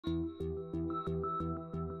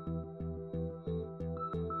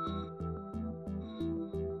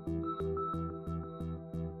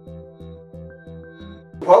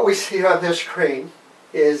What we see on this screen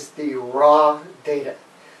is the raw data.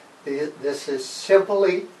 This is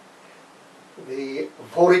simply the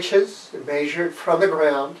voltages measured from the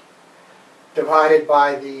ground divided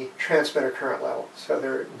by the transmitter current level. So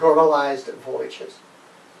they're normalized voltages.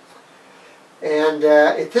 And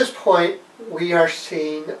at this point, we are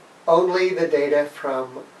seeing only the data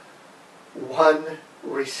from one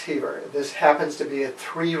receiver. This happens to be a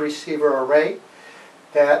 3-receiver array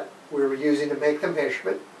that we were using to make the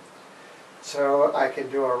measurement. So I can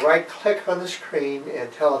do a right click on the screen and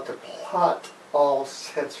tell it to plot all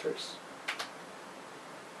sensors.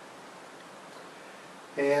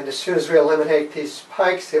 And as soon as we eliminate these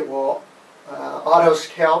spikes, it will auto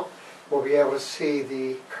scale. We'll be able to see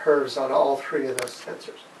the curves on all 3 of those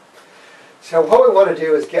sensors. So what we want to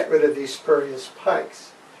do is get rid of these spurious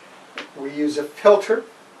spikes. We use a filter.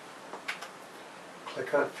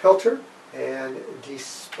 Click on filter and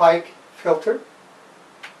despike filter.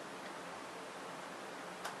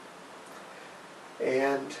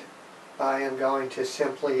 And I am going to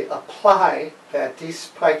simply apply that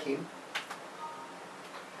despiking,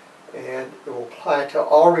 and it will apply to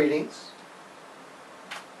all readings.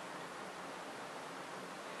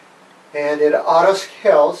 And it auto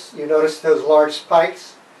scales. You notice those large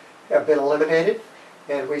spikes have been eliminated,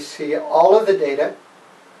 and we see all of the data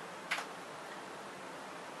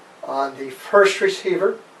on the first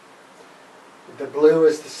receiver. The blue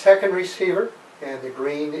is the second receiver, and the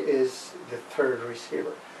green is the third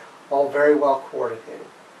receiver. All very well coordinated.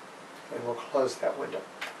 And we'll close that window.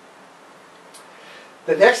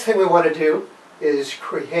 The next thing we want to do is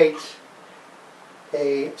create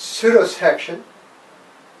a pseudo section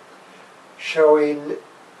showing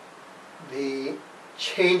the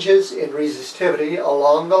changes in resistivity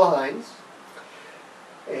along the lines.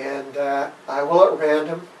 And I will at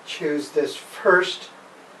random choose this first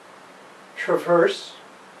traverse.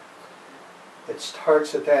 It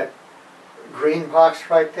starts at that green box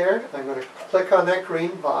right there. I'm going to click on that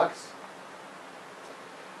green box,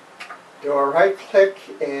 do a right click,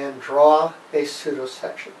 and draw a pseudo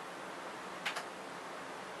section.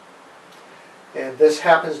 And this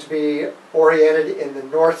happens to be oriented in the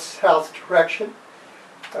north-south direction,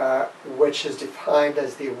 which is defined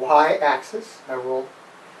as the y-axis. I will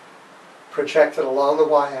project it along the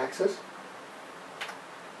y-axis.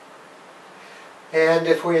 And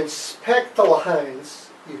if we inspect the lines,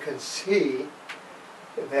 you can see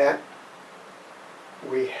that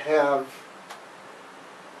we have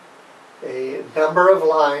a number of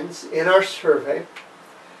lines in our survey,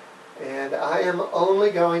 and I am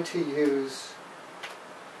only going to use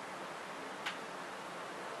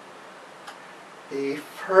the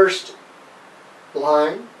first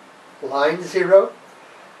line, line 0,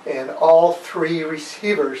 and all 3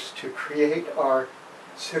 receivers to create our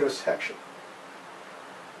pseudo section.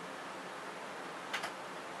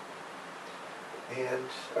 And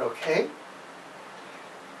OK.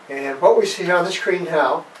 And what we see on the screen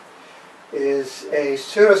now is a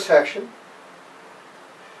pseudo section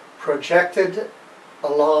projected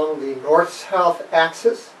along the north-south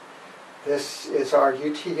axis. This is our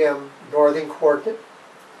UTM northern coordinate.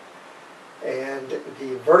 And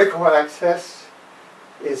the vertical axis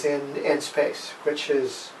is in end space, which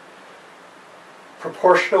is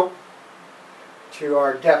proportional to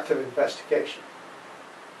our depth of investigation.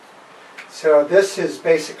 So this is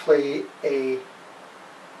basically a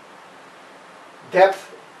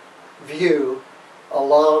depth view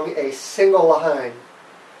along a single line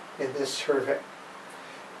in this survey.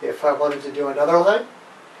 If I wanted to do another line,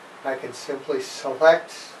 I can simply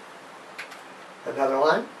select another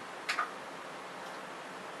line,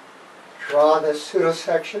 draw this pseudo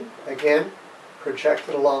section, again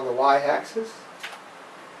projected along the y-axis,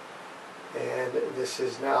 and this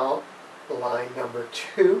is now line number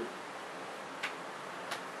 2.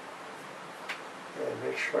 And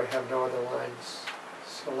make sure I have no other lines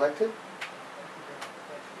selected.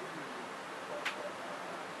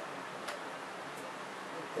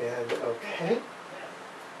 And OK.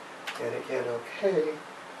 And again OK.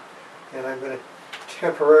 And I'm going to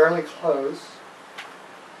temporarily close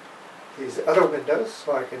these other windows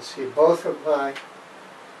so I can see both of my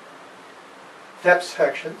depth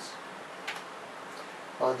sections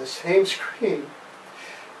on the same screen.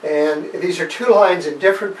 And these are 2 lines in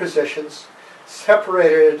different positions,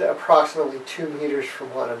 separated approximately 2 meters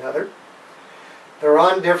from one another. They're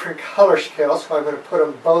on different color scales, so I'm going to put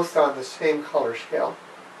them both on the same color scale.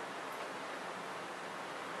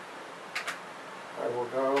 I will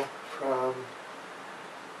go from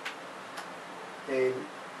a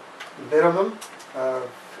minimum of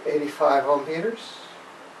 85 ohm meters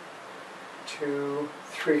to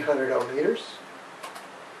 300 ohm meters.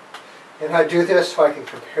 And I do this so I can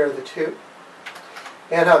compare the two.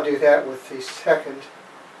 And I'll do that with the second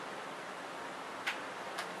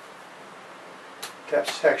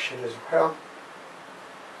depth section as well.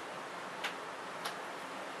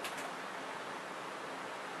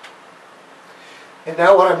 And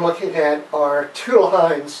now what I'm looking at are two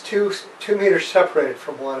lines, two meters separated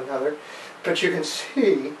from one another. But you can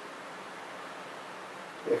see,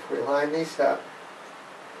 if we line these up,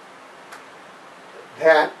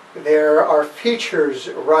 that there are features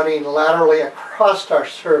running laterally across our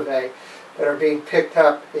survey that are being picked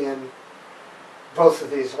up in both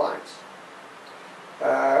of these lines.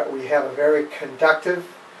 We have a very conductive,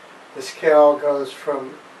 the scale goes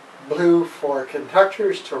from blue for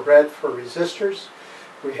conductors to red for resistors.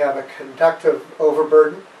 We have a conductive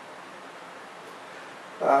overburden,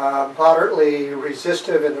 moderately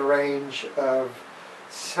resistive in the range of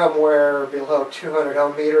somewhere below 200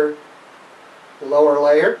 ohm meter lower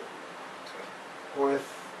layer,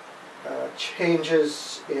 with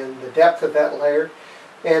changes in the depth of that layer,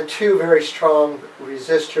 and two very strong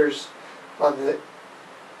resistors on the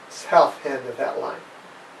south end of that line.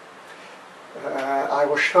 I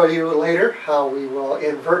will show you later how we will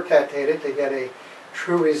invert that data to get a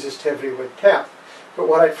true resistivity with depth. But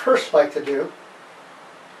what I'd first like to do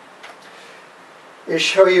is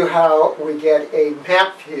show you how we get a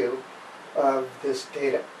map view of this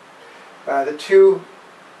data. The two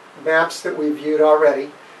maps that we viewed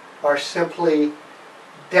already are simply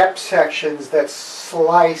depth sections that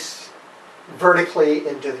slice vertically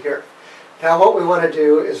into the earth. Now what we want to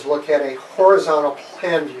do is look at a horizontal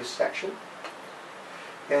plan view section.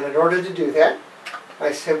 And in order to do that,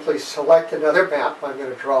 I simply select another map. I'm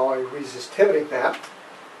going to draw a resistivity map.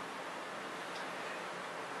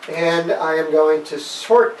 And I am going to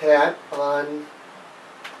sort that on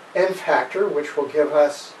n factor, which will give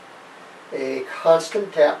us a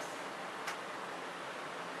constant depth.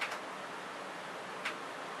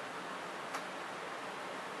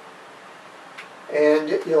 And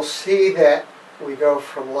you'll see that we go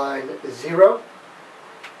from line 0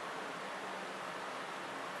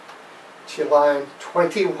 to line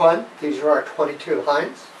 21. These are our 22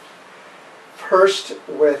 lines. First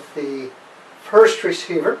with the first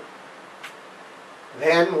receiver,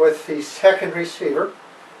 then with the second receiver,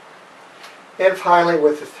 and finally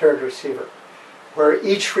with the third receiver, where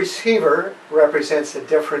each receiver represents a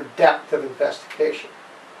different depth of investigation.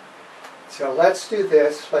 So let's do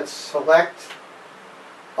this. Let's select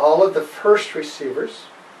all of the first receivers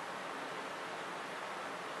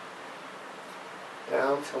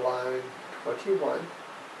down to line 21.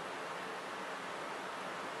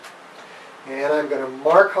 And I'm going to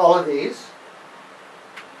mark all of these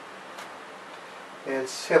and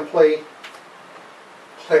simply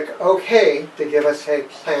click OK to give us a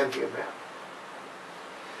plan view map.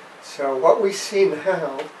 So what we see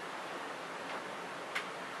now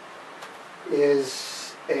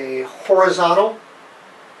is a horizontal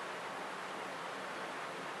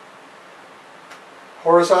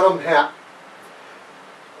map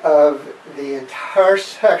of the entire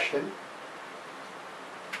section,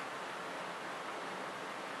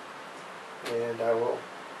 and I will